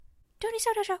Tony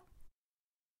Soto Show.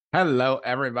 Hello,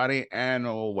 everybody, and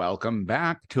welcome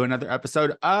back to another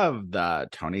episode of the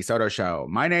Tony Soto Show.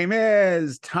 My name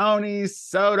is Tony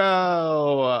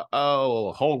Soto.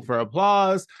 Oh, hold for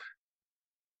applause.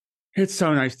 It's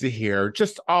so nice to hear.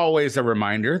 Just always a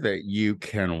reminder that you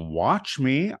can watch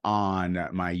me on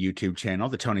my YouTube channel,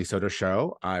 The Tony Soto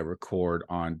Show. I record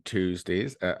on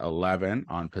Tuesdays at 11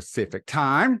 on Pacific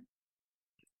time.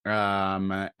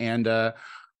 And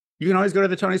you can always go to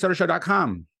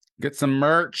thetonysotoshow.com. Get some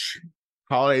merch.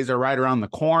 Holidays are right around the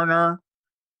corner.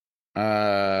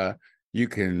 You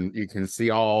can see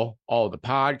all the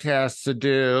podcasts to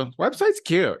do. Website's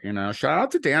cute, you know. Shout out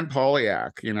to Dan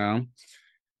Poliak, you know.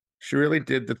 She really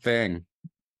did the thing.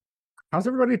 How's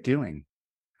everybody doing?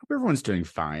 Hope everyone's doing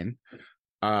fine.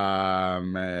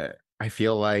 I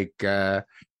feel like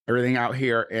everything out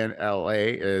here in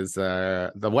LA is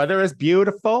the weather is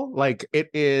beautiful. Like it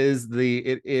is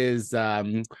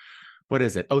what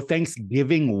is it? Oh,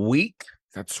 Thanksgiving week.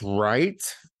 That's right.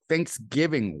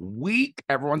 Thanksgiving week.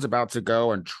 Everyone's about to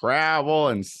go and travel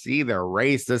and see their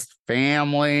racist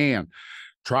family and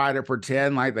try to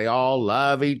pretend like they all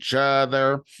love each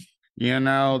other. You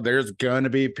know, there's going to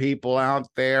be people out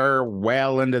there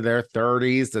well into their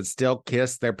 30s that still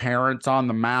kiss their parents on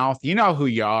the mouth. You know who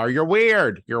you are. You're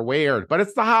weird. You're weird. But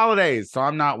it's the holidays, so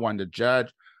I'm not one to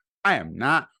judge. I am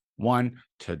not one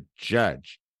to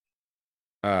judge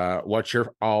what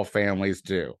your all families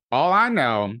do. All I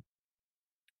know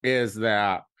is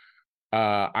that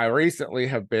I recently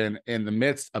have been in the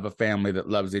midst of a family that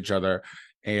loves each other.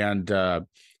 And,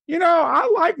 you know, I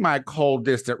like my cold,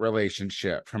 distant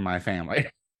relationship from my family.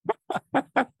 You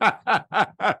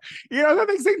know,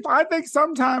 I think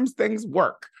sometimes things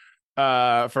work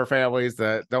for families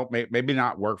that don't maybe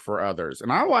not work for others.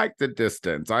 And I like the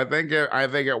distance. I think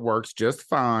it works just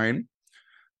fine.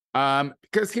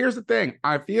 Because here's the thing.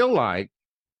 I feel like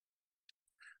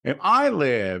if I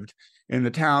lived in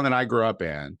the town that I grew up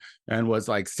in and was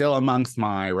like still amongst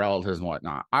my relatives and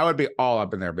whatnot, I would be all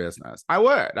up in their business. I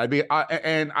would. I'd be all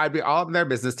up in their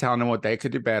business, telling them what they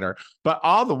could do better. But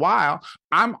all the while,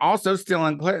 I'm also still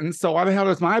in Clinton. So why the hell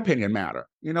does my opinion matter?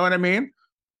 You know what I mean?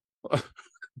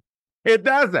 It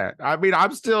doesn't. I mean,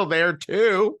 I'm still there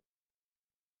too.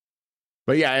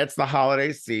 But yeah, it's the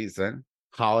holiday season.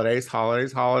 Holidays.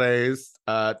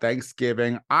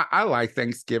 Thanksgiving. I like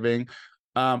Thanksgiving.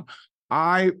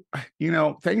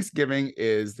 Thanksgiving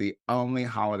is the only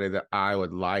holiday that I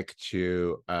would like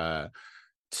to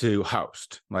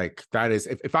host. Like that is,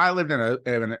 if I lived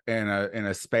in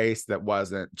a space that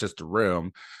wasn't just a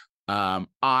room,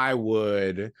 I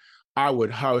would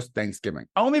host Thanksgiving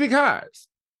only because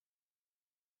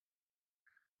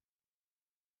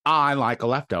I like a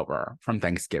leftover from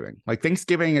Thanksgiving. Like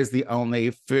Thanksgiving is the only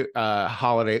food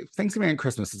holiday. Thanksgiving and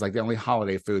Christmas is like the only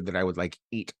holiday food that I would like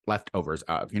eat leftovers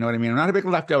of. You know what I mean? I'm not a big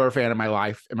leftover fan in my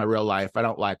real life. I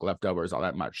don't like leftovers all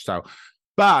that much. So,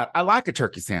 but I like a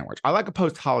turkey sandwich. I like a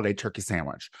post-holiday turkey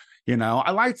sandwich. You know, I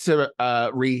like to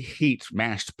reheat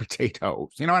mashed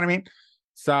potatoes. You know what I mean?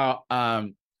 So,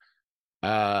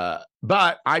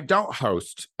 but I don't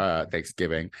host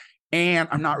Thanksgiving. And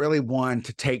I'm not really one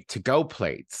to take to-go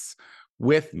plates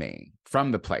with me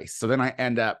from the place. So then I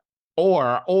end up,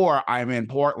 or I'm in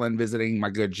Portland visiting my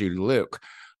good Judy Luke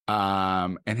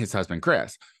and his husband,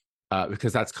 Chris,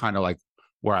 because that's kind of like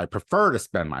where I prefer to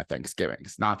spend my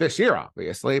Thanksgivings. Not this year,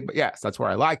 obviously, but yes, that's where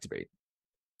I like to be.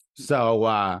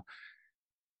 So,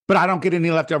 but I don't get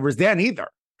any leftovers then either,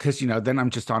 because, you know, then I'm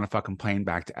just on a fucking plane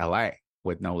back to LA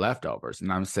with no leftovers.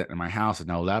 And I'm sitting in my house with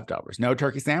no leftovers. No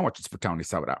turkey sandwiches for Tony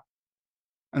Soto.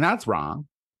 And that's wrong.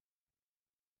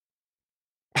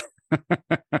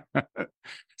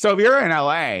 So if you're in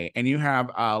LA and you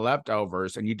have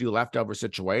leftovers and you do leftover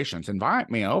situations, invite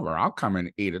me over. I'll come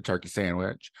and eat a turkey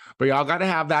sandwich. But y'all got to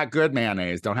have that good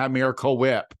mayonnaise. Don't have Miracle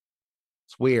Whip.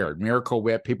 It's weird. Miracle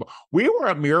Whip people. We were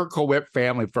a Miracle Whip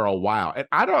family for a while. And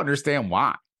I don't understand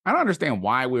why. I don't understand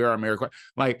why we were a Miracle.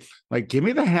 Like give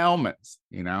me the helmets,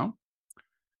 you know?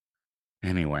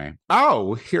 Anyway,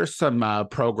 here's some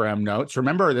program notes.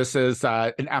 Remember, this is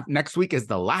next week is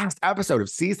the last episode of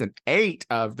season 8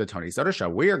 of the Tony Soto Show.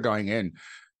 We are going in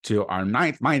to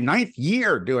my ninth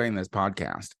year doing this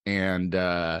podcast, and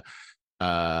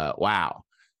wow.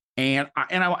 And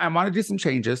I want to do some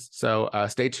changes, so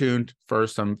stay tuned for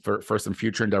some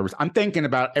future endeavors. I'm thinking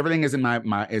about everything is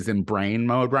in brain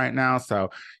mode right now, so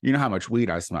you know how much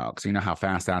weed I smoke, so you know how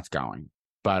fast that's going.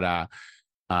 But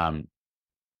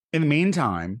in the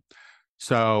meantime,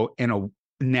 so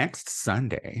next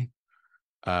Sunday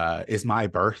is my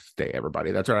birthday,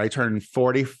 everybody. That's right. I turned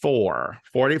 44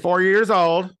 years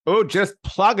old. Oh, just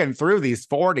plugging through these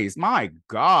 40s. My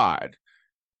God.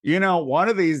 one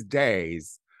of these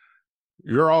days,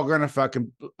 you're all going to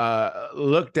fucking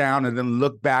look down and then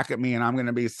look back at me, and I'm going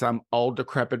to be some old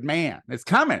decrepit man. It's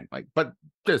coming, but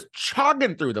just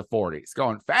chugging through the 40s,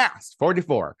 going fast,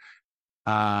 44.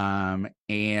 What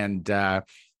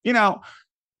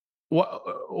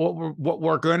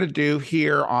we're going to do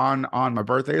here on my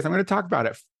birthday is I'm going to talk about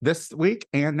it this week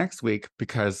and next week,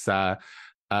 because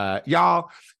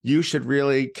y'all, you should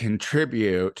really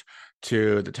contribute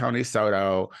to the Tony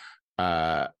Soto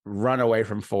Run Away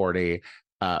from 40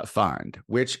 fund,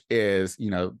 which is,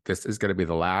 this is going to be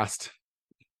the last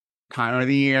time of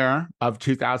the year of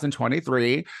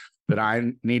 2023 that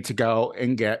I need to go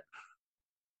and get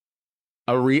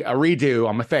a redo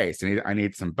on my face. I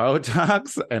need some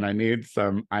Botox, and I need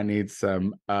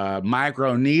some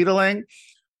micro needling,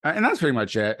 and that's pretty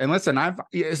much it. And listen,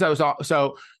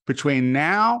 so between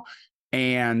now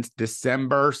and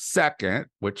December 2nd,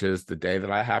 which is the day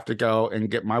that I have to go and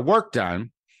get my work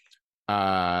done,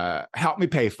 help me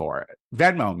pay for it.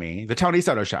 Venmo me, The Tony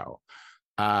Soto Show.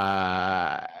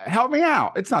 Help me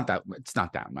out. It's not that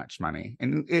much money.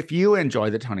 And if you enjoy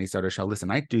The Tony Soto Show, listen,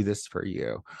 I do this for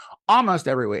you almost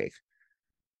every week.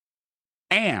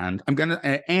 And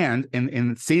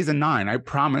in season 9, I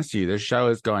promise you, this show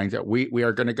is going to, we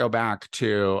are going to go back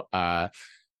to, we're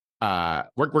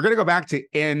going to go back to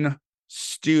in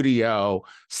studio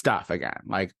stuff again.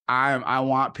 Like I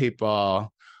want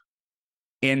people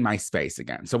in my space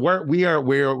again. So we're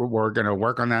going to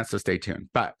work on that. So stay tuned.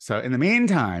 But so in the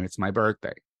meantime, it's my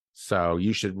birthday. So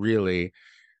you should really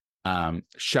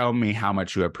show me how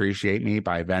much you appreciate me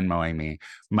by Venmoing me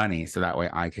money, so that way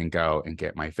I can go and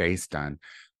get my face done.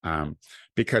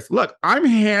 Because look, I'm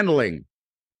handling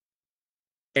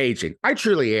aging. I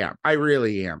truly am. I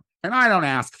really am. And I don't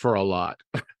ask for a lot.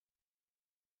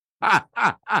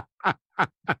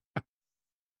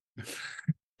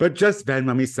 But just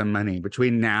Venmo me some money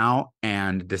between now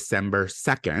and December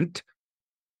 2nd.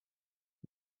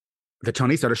 The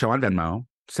Tony Soto Show on Venmo.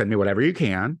 Send me whatever you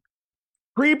can.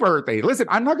 Pre-birthday. Listen,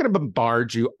 I'm not going to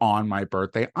bombard you on my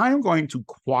birthday. I'm going to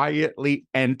quietly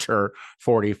enter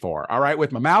 44. All right?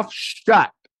 With my mouth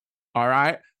shut. All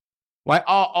right? Like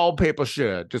all old people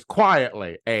should. Just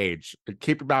quietly age.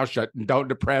 Keep your mouth shut and don't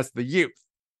depress the youth.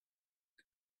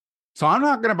 So I'm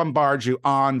not going to bombard you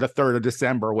on the 3rd of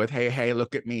December with, hey,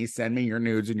 look at me, send me your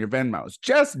nudes and your Venmos.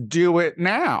 Just do it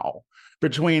now.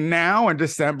 Between now and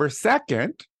December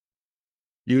 2nd,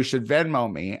 you should Venmo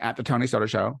me at the Tony Soto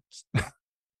Show.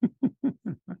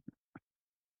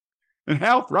 And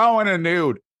hell, throw in a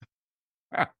nude.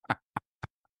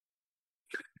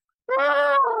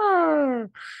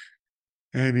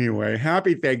 Anyway,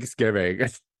 happy Thanksgiving.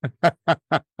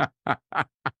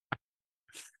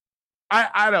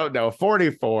 I don't know.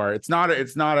 44. It's not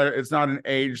an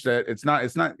age that it's not,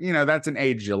 that's an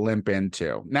age you limp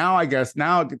into. Now, I guess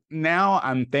now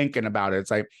I'm thinking about it.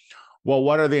 It's like, well,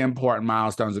 what are the important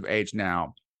milestones of age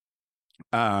now?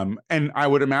 And I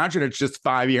would imagine it's just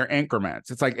 5-year increments.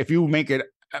 It's like, if you make it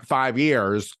 5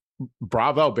 years,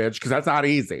 bravo, bitch, because that's not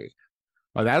easy.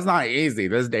 Well, that's not easy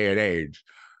this day and age.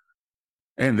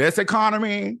 In this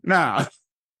economy, no.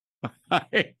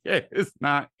 It's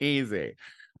not easy.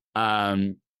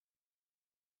 But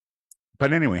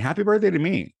anyway, happy birthday to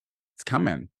me. It's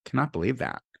coming. Cannot believe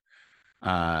that.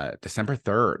 December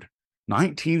 3rd,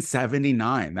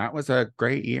 1979. That was a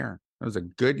great year. It was a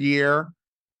good year.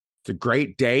 It's a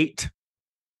great date.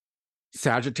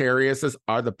 Sagittariuses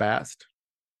are the best.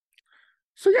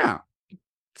 So yeah,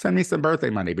 send me some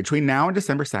birthday money between now and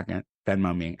December 2nd.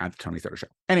 Venmo me at the Tony Soto Show.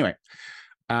 Anyway,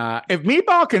 if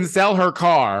Meatball can sell her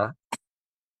car,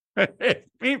 if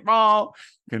Meatball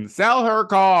can sell her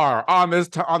car on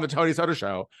the Tony Soto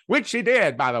Show, which she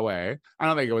did, by the way. I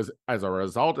don't think it was as a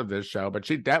result of this show, but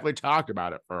she definitely talked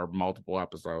about it for multiple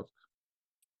episodes.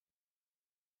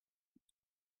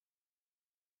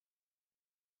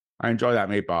 I enjoy that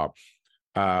Meatball.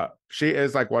 She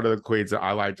is like one of the queens that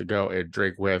I like to go and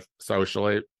drink with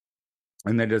socially,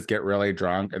 and then just get really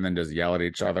drunk and then just yell at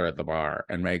each other at the bar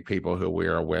and make people who we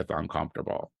are with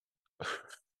uncomfortable.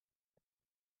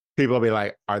 People will be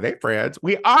like, are they friends?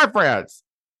 We are friends.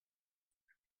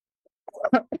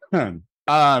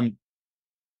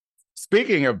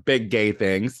 Speaking of big gay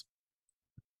things,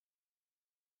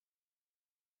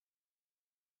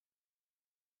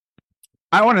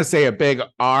 I want to say a big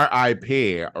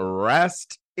RIP,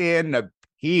 rest in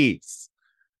peace,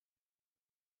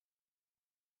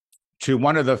 to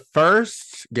one of the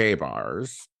first gay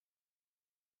bars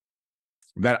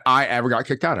that I ever got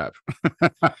kicked out of.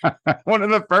 One of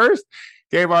the first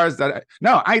gay bars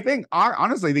I think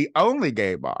honestly, the only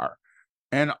gay bar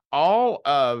in all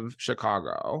of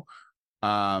Chicago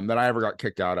that I ever got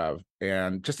kicked out of,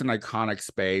 and just an iconic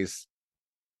space.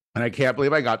 And I can't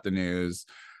believe I got the news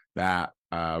that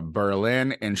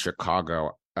Berlin and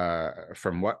Chicago,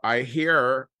 from what I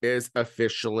hear, is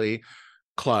officially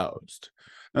closed.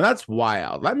 Now that's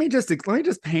wild. Let me just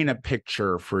paint a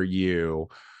picture for you,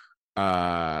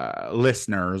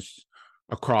 listeners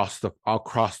across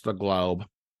the globe.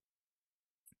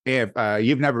 If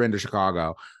you've never been to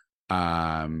Chicago,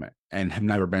 and have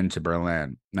never been to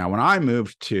Berlin. Now, when I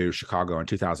moved to Chicago in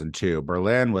 2002,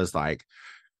 Berlin was like,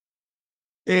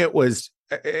 it was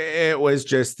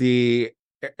just it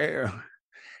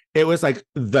was like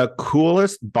the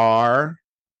coolest bar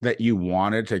that you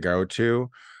wanted to go to,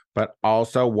 but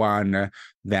also one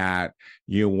that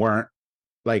you weren't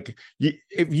like,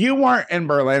 if you weren't in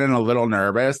Berlin and a little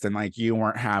nervous, then like you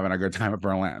weren't having a good time at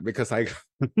Berlin, because like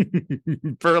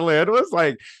Berlin was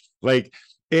like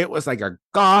it was like a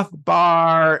goth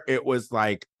bar. It was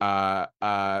like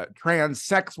a trans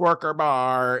sex worker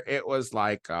bar. It was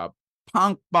like a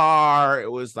punk bar.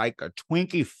 It was like a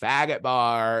Twinkie faggot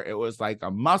bar. It was like a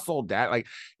muscle dad. Like,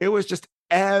 it was just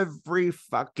every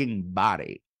fucking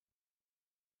body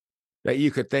that you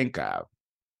could think of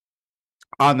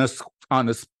on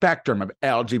the spectrum of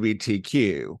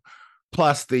LGBTQ,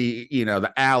 plus the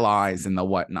allies and the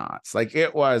whatnots. Like,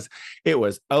 it was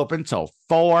open till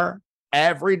 4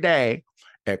 every day,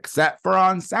 except for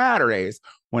on Saturdays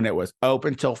when it was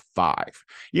open till 5.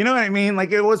 You know what I mean?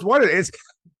 Like, it was what it is.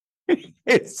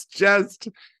 It's just,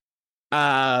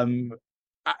 Berlin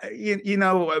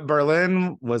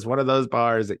was one of those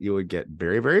bars that you would get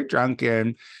very, very drunk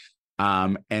in,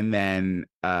 and then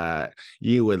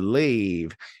you would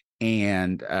leave,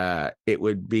 and it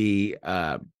would be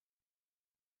the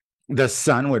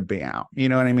sun would be out. You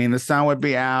know what I mean? The sun would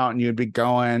be out, and you'd be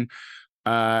going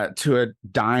to a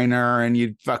diner, and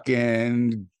you'd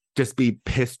fucking just be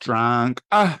pissed drunk.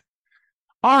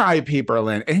 R.I.P.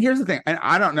 Berlin. And here's the thing, and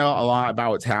I don't know a lot about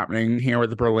what's happening here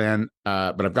with Berlin,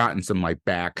 but I've gotten some like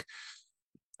back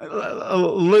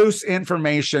loose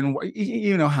information.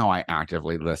 You know how I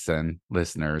actively listen,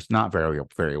 listeners, not very,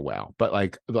 very well,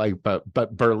 but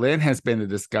but Berlin has been a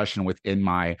discussion within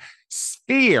my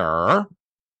sphere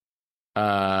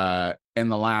in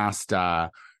the last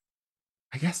I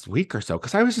guess week or so,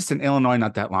 because I was just in Illinois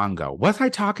not that long ago. Was I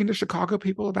talking to Chicago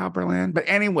people about Berlin? But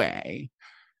anyway,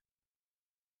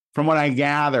 from what I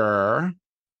gather,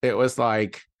 it was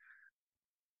like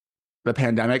the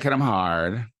pandemic hit them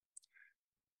hard,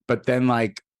 but then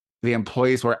like the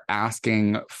employees were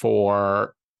asking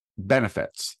for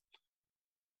benefits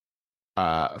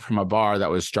from a bar that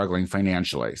was struggling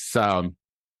financially. So,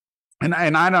 and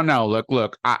I don't know.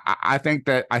 Look. I think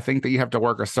that you have to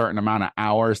work a certain amount of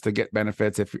hours to get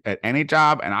benefits if at any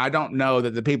job. And I don't know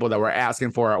that the people that were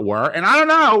asking for it were. And I don't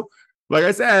know. Like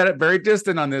I said, very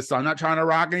distant on this, so I'm not trying to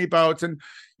rock any boats. And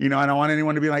I don't want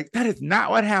anyone to be like, that is not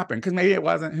what happened, because maybe it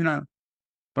wasn't. Who knows?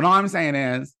 But all I'm saying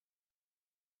is,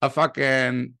 a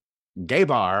fucking gay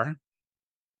bar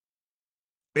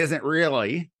isn't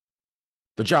really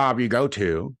the job you go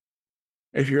to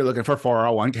if you're looking for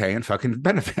 401k and fucking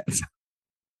benefits.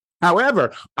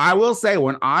 However, I will say,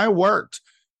 when I worked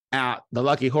at the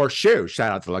Lucky Horseshoe,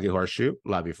 shout out to Lucky Horseshoe,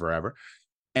 love you forever,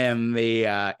 and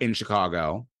in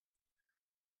Chicago,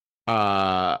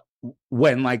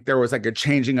 when like there was like a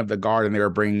changing of the guard and they were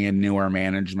bringing in newer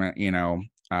management,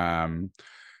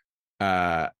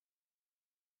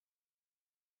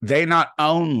 they not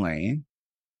only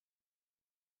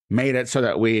made it so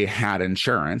that we had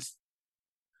insurance,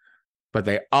 but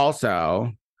they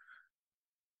also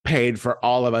paid for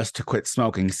all of us to quit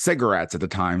smoking cigarettes at the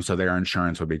time, so their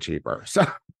insurance would be cheaper.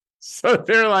 So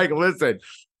they're like, listen,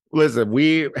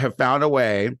 we have found a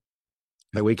way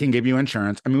that we can give you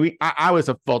insurance. I mean, I was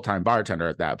a full-time bartender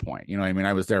at that point. You know what I mean?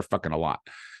 I was there fucking a lot.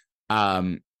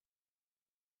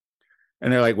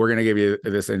 And they're like, we're going to give you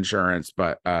this insurance,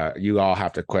 but you all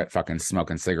have to quit fucking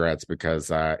smoking cigarettes, because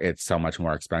it's so much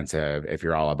more expensive if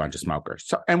you're all a bunch of smokers.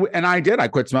 So, and I did. I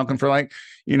quit smoking for like,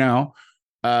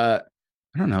 I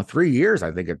don't know, 3 years,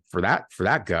 I think, for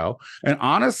that go. And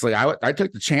honestly, I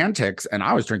took the Chantix, and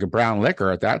I was drinking brown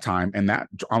liquor at that time, and that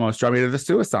almost drove me to the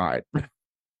suicide.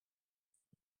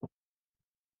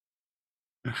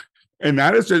 And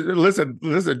that is just, listen,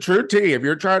 true tea. If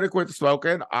you're trying to quit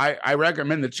smoking, I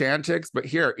recommend the Chantix,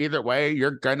 but either way,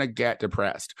 you're gonna get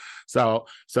depressed. So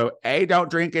don't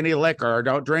drink any liquor.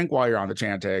 Don't drink while you're on the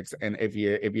Chantix. And if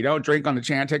you don't drink on the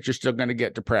Chantix, you're still gonna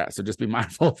get depressed. So just be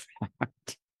mindful of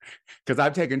that. Because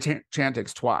I've taken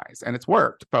Chantix twice, and it's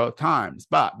worked both times.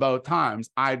 But both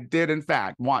times, I did in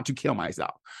fact want to kill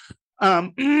myself.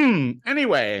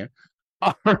 Anyway.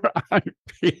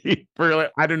 R.I.P. Berlin.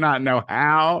 I do not know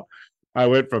how I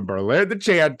went from Berlin to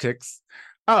Chantix.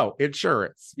 Oh,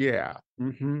 insurance. Yeah.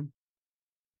 Mm-hmm.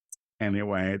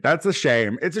 Anyway, that's a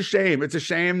shame. It's a shame. It's a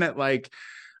shame that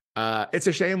it's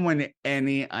a shame when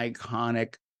any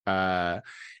iconic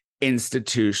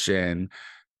institution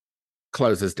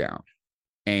closes down.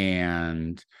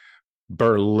 And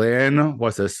Berlin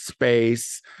was a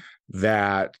space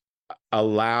that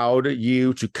allowed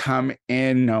you to come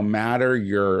in no matter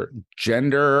your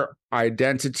gender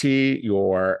identity,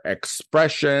 your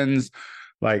expressions,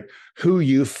 like who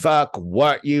you fuck,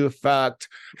 what you fucked,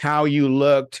 how you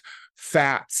looked,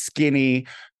 fat, skinny.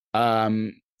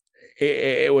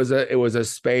 It was a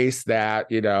space that,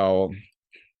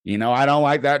 I don't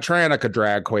like that Tranica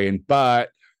drag queen, but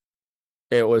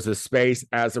it was a space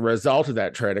as a result of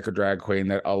that Tranica drag queen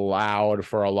that allowed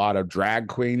for a lot of drag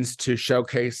queens to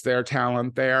showcase their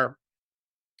talent there.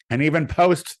 And even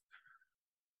post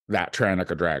that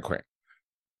Tranica drag queen.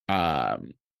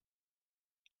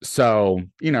 So,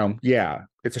 yeah,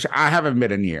 I haven't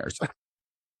been in years.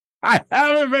 I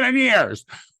haven't been in years,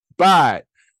 but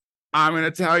I'm going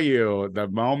to tell you the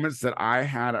moments that I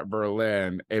had at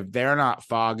Berlin, if they're not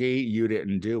foggy, you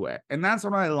didn't do it. And that's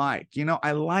what I like.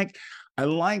 I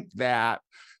like that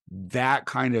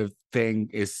kind of thing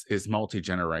is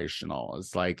multi-generational.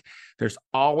 It's like there's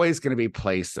always going to be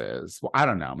places. Well, I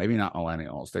don't know, maybe not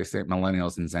millennials. They say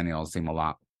millennials and zennials seem a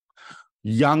lot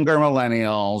younger.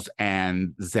 Millennials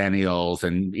and zennials,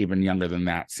 and even younger than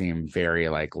that, seem very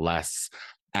like less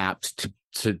apt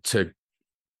to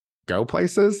go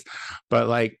places. But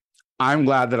like, I'm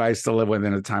glad that I still live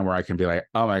within a time where I can be like,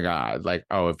 oh my God, like,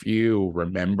 oh, if you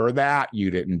remember that, you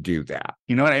didn't do that.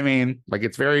 You know what I mean? Like,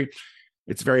 it's very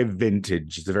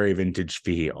vintage. It's a very vintage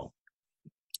feel.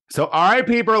 So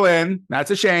R.I.P. Berlin. That's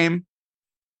a shame.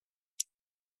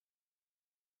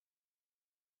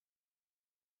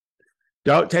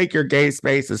 Don't take your gay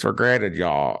spaces for granted,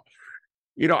 y'all.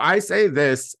 I say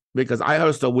this because I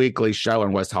host a weekly show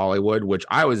in West Hollywood, which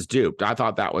I was duped. I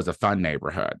thought that was a fun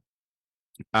neighborhood.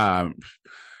 And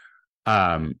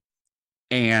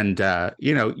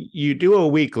you do a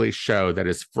weekly show that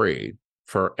is free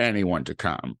for anyone to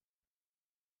come.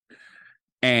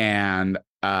 And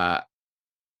the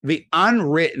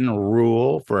unwritten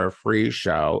rule for a free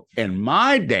show in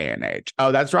my day and age,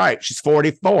 oh, that's right, she's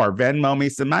 44, Venmo me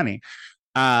some money.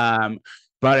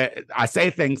 But I say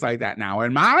things like that now.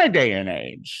 In my day and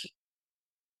age,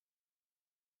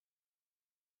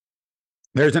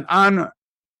 there's an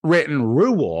unwritten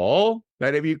rule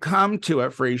that if you come to a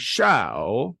free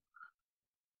show,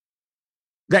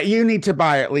 that you need to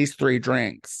buy at least 3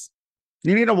 drinks.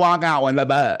 You need to walk out with the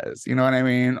buzz. You know what I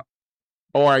mean?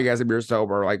 Or I guess if you're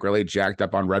sober, like really jacked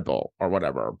up on Red Bull or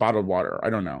whatever, bottled water.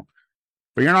 I don't know.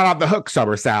 But you're not off the hook,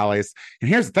 sober Sally's. And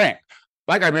here's the thing.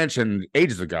 Like I mentioned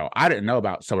ages ago, I didn't know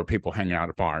about sober people hanging out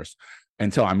at bars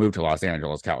until I moved to Los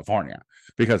Angeles, California.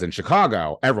 Because in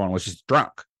Chicago, everyone was just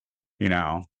drunk,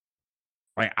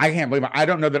 Like, I can't believe I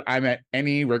don't know that I met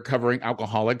any recovering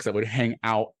alcoholics that would hang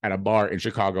out at a bar in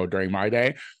Chicago during my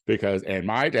day, because in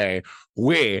my day,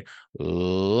 we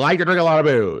like to drink a lot of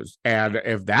booze. And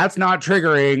if that's not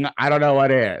triggering, I don't know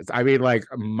what is. I mean, like,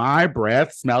 my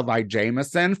breath smelled like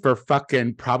Jameson for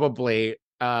fucking probably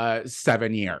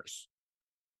 7 years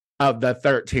of the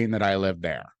 13 that I lived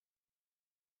there.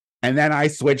 And then I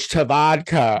switched to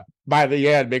vodka by the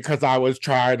end because I was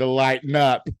trying to lighten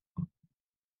up.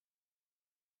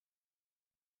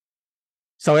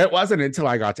 So it wasn't until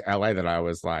I got to LA that I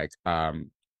was like, I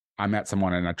met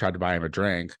someone and I tried to buy him a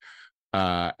drink.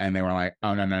 And they were like,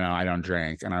 oh, no, I don't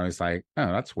drink. And I was like,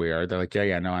 oh, that's weird. They're like,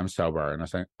 yeah, no, I'm sober. And I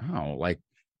was like, oh, like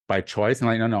by choice? And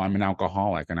like, no, I'm an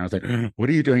alcoholic. And I was like, what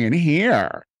are you doing in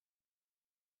here?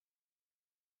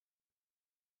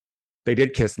 They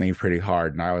did kiss me pretty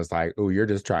hard. And I was like, oh, you're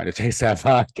just trying to taste that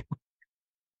vodka.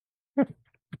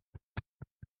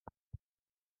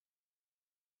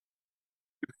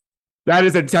 That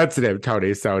is insensitive,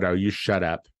 Tony Soto. You shut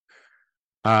up.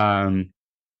 Hey,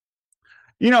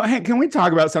 can we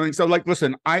talk about something? So, like,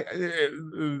 listen, I've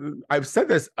said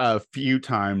this a few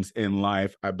times in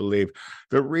life, I believe.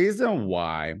 The reason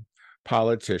why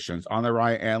politicians on the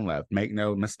right and left, make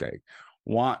no mistake,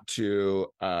 want to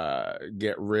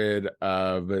get rid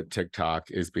of TikTok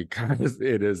is because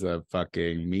it is a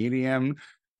fucking medium.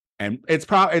 And it's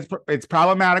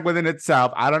problematic within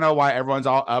itself. I don't know why everyone's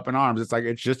all up in arms. It's like,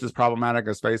 it's just as problematic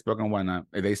as Facebook and whatnot.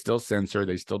 They still censor,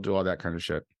 they still do all that kind of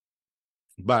shit.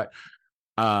 But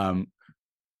they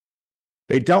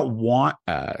don't want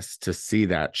us to see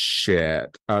that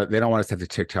shit. They don't want us to have the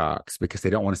TikToks because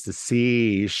they don't want us to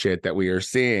see shit that we are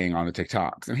seeing on the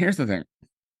TikToks. And here's the thing.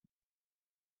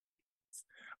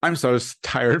 I'm so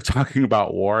tired of talking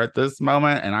about war at this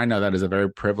moment. And I know that is a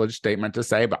very privileged statement to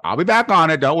say, but I'll be back on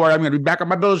it. Don't worry. I'm going to be back on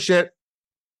my bullshit.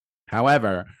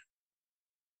 However,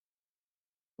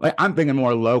 like I'm thinking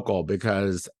more local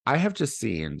because I have just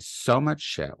seen so much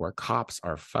shit where cops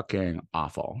are fucking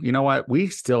awful. You know what? We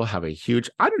still have a huge,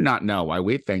 I do not know why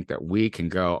we think that we can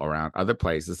go around other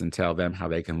places and tell them how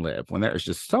they can live when there is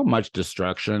just so much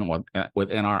destruction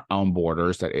within our own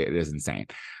borders that it is insane.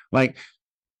 Like,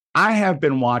 I have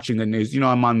been watching the news. You know,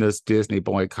 I'm on this Disney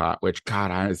boycott, which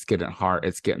God, it's getting hard.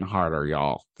 It's getting harder,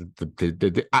 y'all.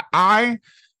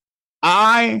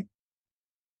 I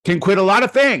can quit a lot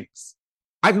of things.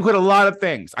 I can quit a lot of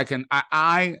things. I can.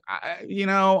 You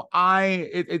know,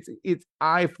 I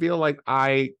feel like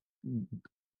I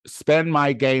spend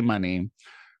my gay money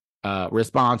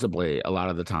responsibly a lot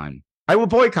of the time. I will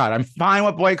boycott. I'm fine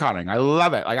with boycotting. I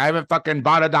love it. Like I haven't fucking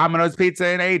bought a Domino's pizza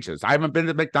in ages. I haven't been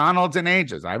to McDonald's in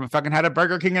ages. I haven't fucking had a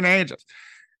Burger King in ages.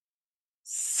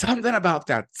 Something about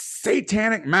that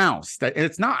satanic mouse that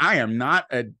it's not. I am not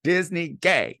a Disney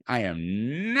gay. I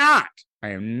am not. I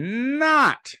am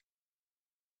not.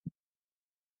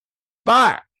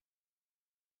 But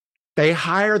they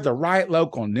hire the right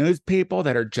local news people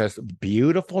that are just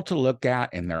beautiful to look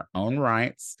at in their own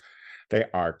rights. They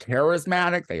are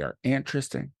charismatic. They are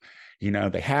interesting. You know,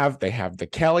 they have the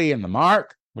Kelly and the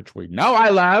Mark, which we know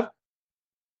I love.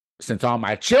 Since all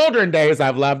my children days,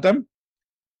 I've loved them.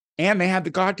 And they have the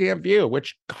goddamn View,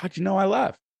 which God, you know I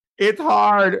love. It's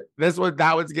hard.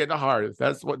 That was getting hard.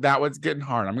 That was getting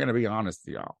hard. I'm gonna be honest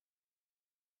with y'all.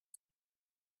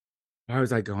 Why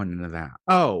was I going into that?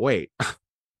 Oh, wait.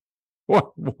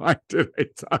 Why did I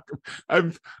talk?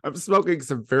 I'm smoking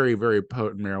some very, very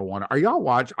potent marijuana. Are y'all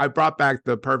watching? I brought back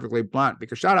the Perfectly Blunt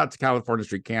because shout out to California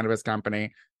Street Cannabis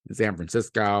Company in San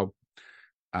Francisco.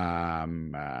 They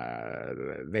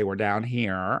were down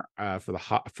here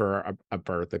for a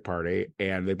birthday party,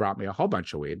 and they brought me a whole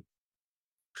bunch of weed,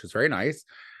 which was very nice.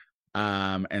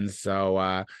 And so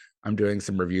I'm doing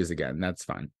some reviews again. That's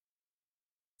fun.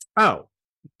 Oh,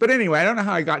 but anyway, I don't know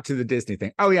how I got to the Disney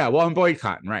thing. Oh yeah, well I'm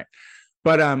boycotting, right?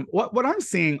 But what I'm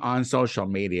seeing on social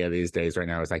media these days right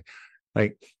now is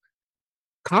like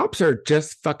cops are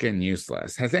just fucking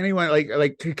useless. Has anyone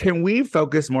can we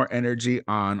focus more energy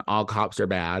on all cops are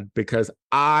bad? Because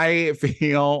I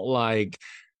feel like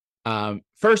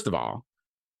first of all,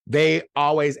 they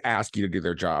always ask you to do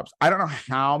their jobs. I don't know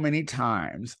how many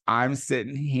times I'm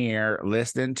sitting here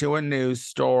listening to a news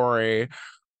story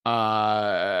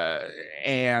and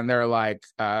they're like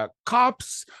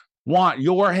cops want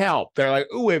your help. They're like,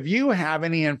 "Ooh, if you have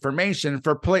any information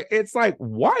for play," it's like,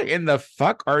 what in the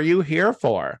fuck are you here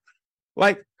for?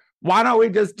 Like, why don't we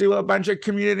just do a bunch of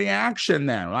community action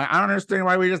then? Like, I don't understand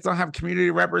why we just don't have community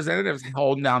representatives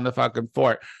holding down the fucking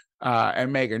fort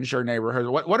and making sure neighborhoods.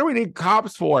 What do we need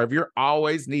cops for if you're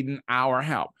always needing our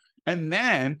help? And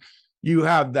then you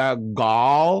have the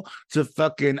gall to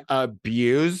fucking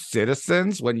abuse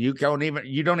citizens when you don't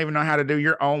even know how to do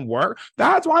your own work.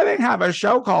 That's why they have a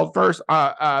show called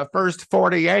First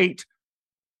 48.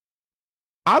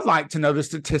 I'd like to know the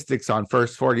statistics on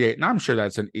First 48, and I'm sure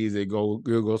that's an easy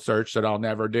Google search that I'll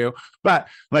never do. But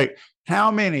like,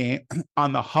 how many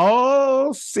on the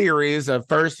whole series of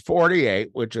First 48,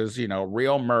 which is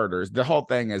real murders? The whole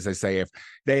thing is they say if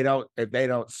they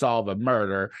don't solve a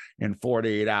murder in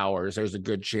 48 hours, there's a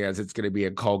good chance it's going to be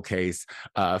a cold case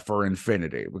for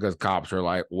infinity, because cops are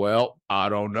like, well, I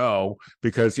don't know,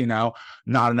 because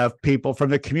not enough people from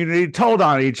the community told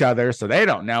on each other, so they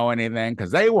don't know anything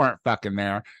because they weren't fucking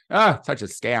there. Such a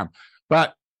scam.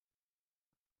 But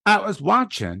I was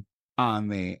watching on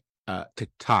the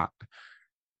TikTok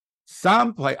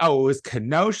it was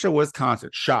Kenosha, Wisconsin.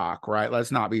 Shock, right?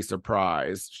 Let's not be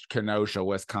surprised. Kenosha,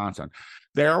 Wisconsin.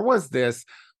 There was this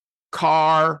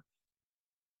car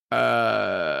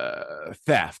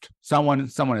theft. Someone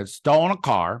had stolen a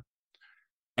car,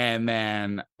 and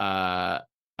then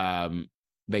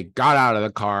they got out of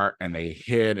the car and they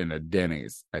hid in a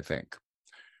Denny's, I think.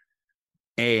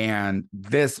 And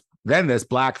this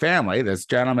black family, this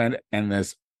gentleman and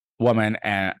this woman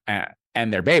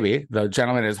and their baby, the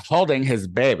gentleman is holding his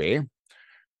baby,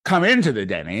 come into the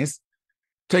Denny's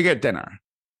to get dinner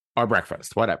or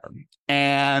breakfast, whatever.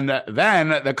 And then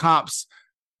the cops,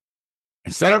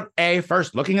 instead of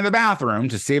first looking in the bathroom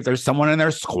to see if there's someone in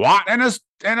there squatting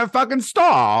in a fucking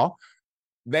stall,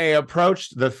 they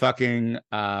approached the fucking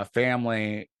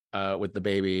family with the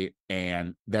baby,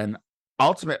 and then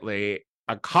ultimately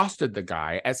accosted the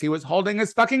guy as he was holding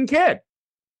his fucking kid.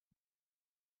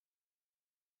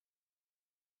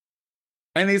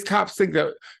 And these cops think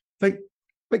that like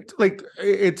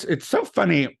it's so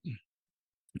funny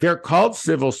They're called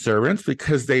civil servants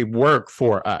because they work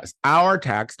for us. Our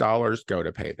tax dollars go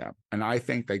to pay them. And I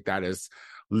think that is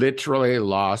literally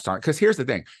lost on, because here's the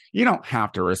thing, you don't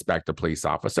have to respect a police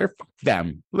officer. Fuck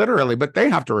them, literally, but they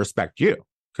have to respect you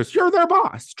because you're their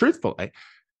boss, truthfully.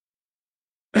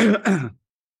 They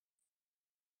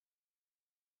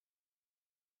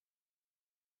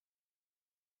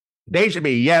should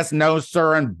be yes, no,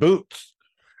 sir, and boots.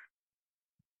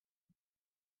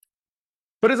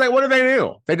 But it's like, what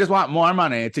do? They just want more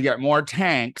money to get more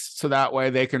tanks so that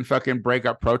way they can fucking break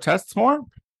up protests more.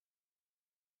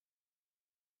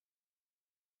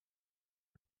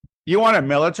 You want to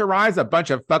militarize a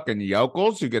bunch of fucking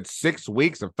yokels who get 6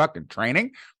 weeks of fucking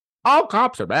training? All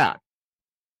cops are bad.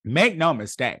 Make no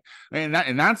mistake. And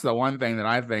that's the one thing that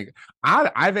I think.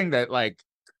 I think that like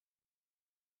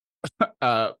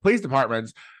police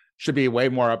departments should be way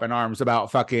more up in arms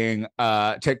about fucking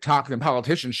TikTok than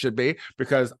politicians should be,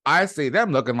 because I see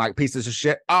them looking like pieces of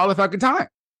shit all the fucking time.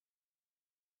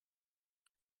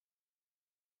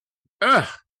 Ugh.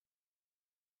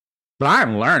 But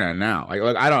I'm learning now. Like,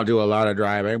 look, I don't do a lot of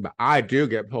driving, but I do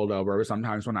get pulled over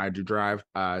sometimes when I do drive,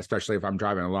 especially if I'm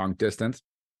driving a long distance.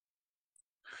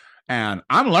 And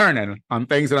I'm learning on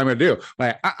things that I'm going to do.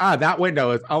 Like, that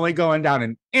window is only going down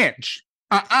an inch.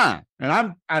 And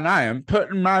I am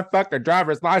putting my fucking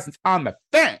driver's license on the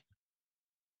thing.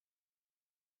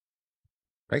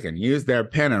 They can use their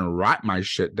pen and write my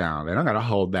shit down. They don't got to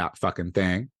hold that fucking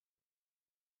thing.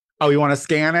 Oh, you want to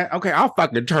scan it? Okay, I'll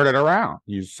fucking turn it around,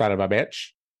 you son of a bitch.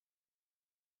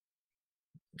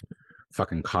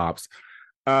 Fucking cops.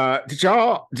 Did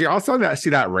y'all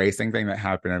see that racing thing that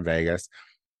happened in Vegas?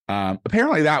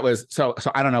 Apparently that was so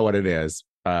I don't know what it is,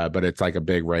 but it's like a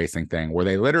big racing thing where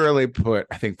they literally put,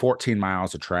 I think, 14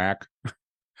 miles of track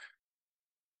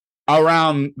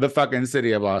around the fucking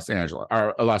city of Los Angeles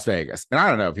or Las Vegas. And I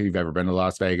don't know if you've ever been to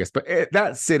Las Vegas, but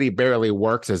that city barely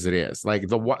works as it is. Like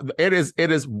it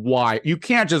is wide. You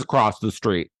can't just cross the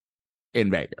street in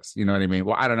Vegas. You know what I mean?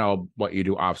 Well, I don't know what you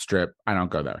do off strip. I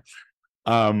don't go there.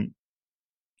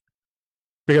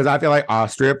 Because I feel like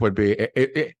off strip would be,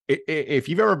 if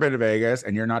you've ever been to Vegas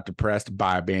and you're not depressed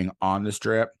by being on the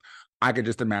strip, I could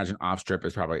just imagine off strip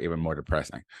is probably even more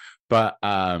depressing. But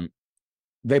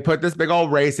they put this big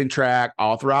old racing track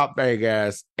all throughout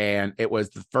Vegas, and it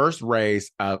was the first race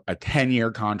of a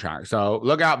 10-year contract. So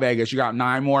look out, Vegas. You got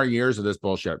 9 more years of this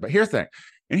bullshit. But here's the thing,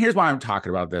 and here's why I'm talking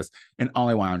about this, and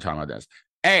only why I'm talking about this.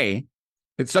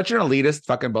 It's such an elitist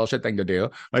fucking bullshit thing to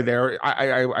do. Like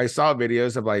I saw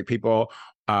videos of like people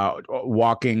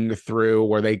walking through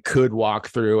where they could walk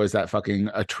through as that fucking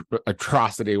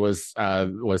atrocity was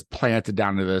planted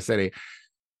down into the city.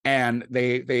 And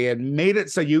they had made it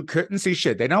so you couldn't see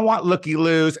shit. They don't want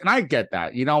looky-loos. And I get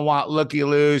that. You don't want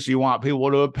looky-loos. You want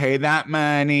people to pay that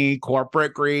money,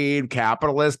 corporate greed,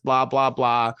 capitalist, blah, blah,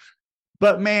 blah.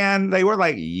 But man, they were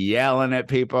like yelling at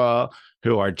people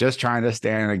who are just trying to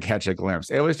stand and catch a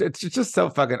glimpse. It's just so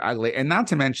fucking ugly. And not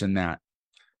to mention that,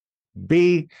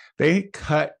 they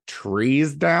cut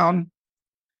trees down.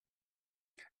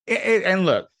 And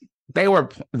look,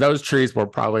 those trees were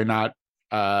probably not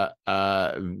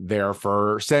there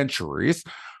for centuries,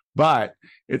 but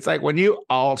it's like when you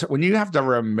have to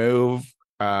remove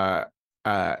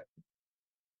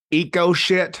eco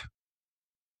shit,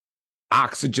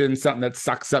 oxygen, something that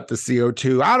sucks up the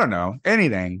CO2, I don't know,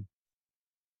 anything,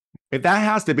 if that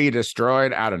has to be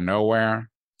destroyed out of nowhere,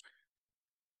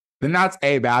 then that's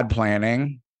A, bad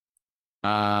planning,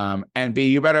 and B,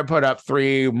 you better put up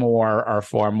 3 more or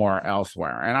 4 more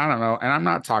elsewhere. And I don't know, and I'm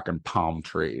not talking palm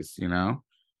trees, you know?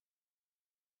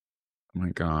 Oh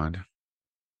my God.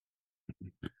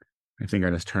 I think I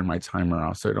just turned my timer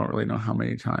off, so I don't really know how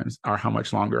many times or how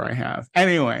much longer I have.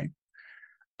 Anyway,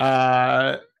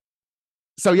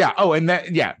 so yeah. Oh, and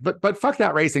then yeah, but fuck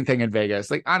that racing thing in Vegas.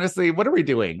 Like, honestly, what are we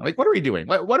doing? Like, what are we doing?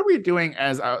 What are we doing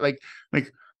as like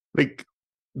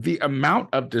the amount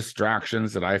of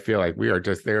distractions that I feel like they're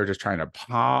just trying to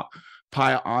pile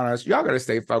on us. Y'all got to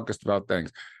stay focused about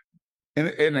things.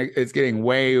 And it's getting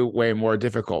way, way more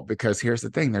difficult, because here's the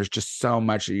thing. There's just so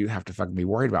much that you have to fucking be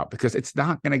worried about, because it's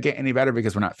not going to get any better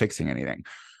because we're not fixing anything.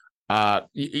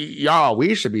 Y'all,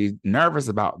 we should be nervous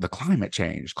about the climate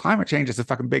change. Climate change is a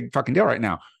fucking big fucking deal right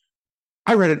now.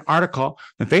 I read an article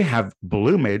that they have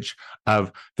bloomage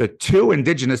of the 2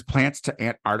 indigenous plants to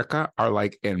Antarctica are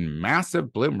like in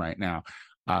massive bloom right now.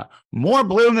 More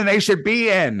bloom than they should be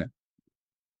in.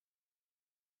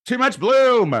 Too much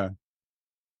bloom.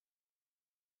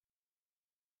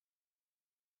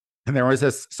 And there was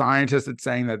this scientist that's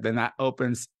saying that then that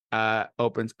opens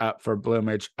opens up for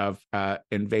bloomage of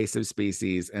invasive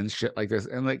species and shit like this.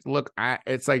 And like, look,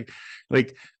 it's like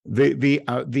the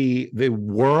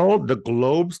world, the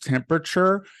globe's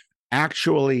temperature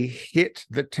actually hit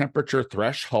the temperature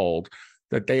threshold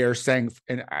that they are saying,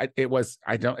 and it was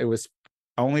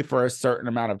only for a certain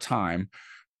amount of time,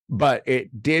 but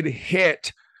it did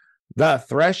hit the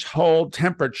threshold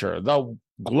temperature. The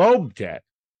globe did,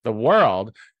 the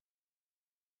world,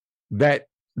 that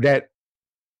if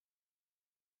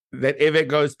it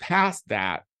goes past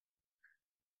that,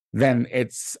 then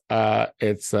it's a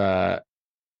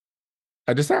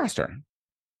disaster.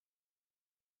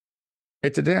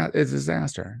 It's a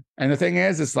disaster. And the thing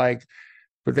is, it's like,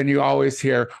 but then you always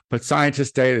hear, but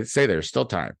scientists say there's still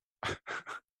time.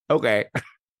 Okay.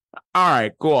 All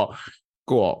right, cool.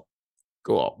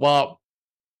 Well,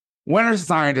 when are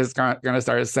scientists going to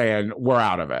start saying we're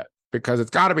out of it? Because it's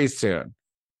got to be soon.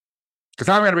 Because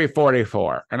I'm going to be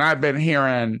 44, and I've been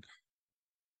hearing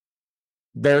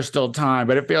there's still time,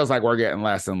 but it feels like we're getting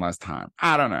less and less time.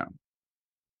 I don't know.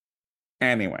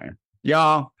 Anyway,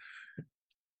 y'all,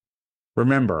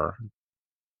 remember,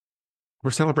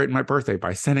 we're celebrating my birthday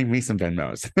by sending me some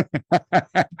Venmos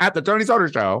at the Tony Soto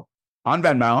Show on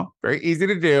Venmo. Very easy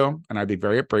to do, and I'd be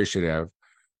very appreciative.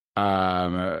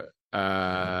 And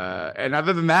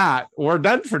other than that, we're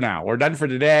done for now. We're done for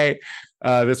today.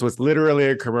 This was literally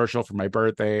a commercial for my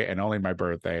birthday and only my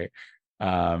birthday,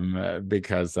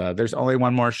 because there's only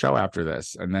one more show after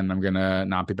this, and then I'm gonna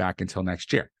not be back until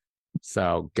next year.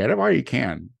 So get it while you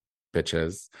can,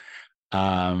 bitches.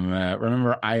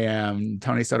 Remember, I am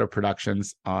Tony Soto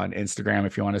Productions on Instagram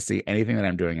if you want to see anything that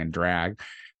I'm doing in drag.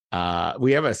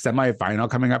 We have a semi-final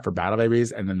coming up for Battle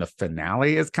Babies, and then the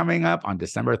finale is coming up on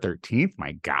December 13th.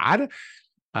 My God.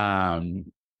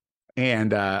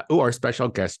 And our special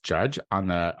guest judge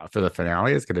for the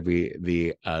finale is going to be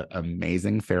the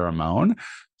amazing Pheromone.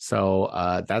 So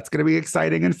that's going to be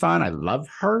exciting and fun. I love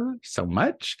her so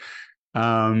much.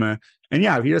 And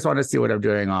yeah, if you just want to see what I'm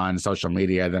doing on social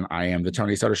media, then I am the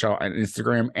Tony Soto Show on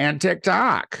Instagram and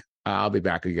TikTok. I'll be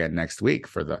back again next week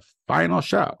for the final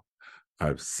show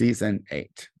of season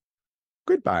 8.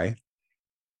 Goodbye.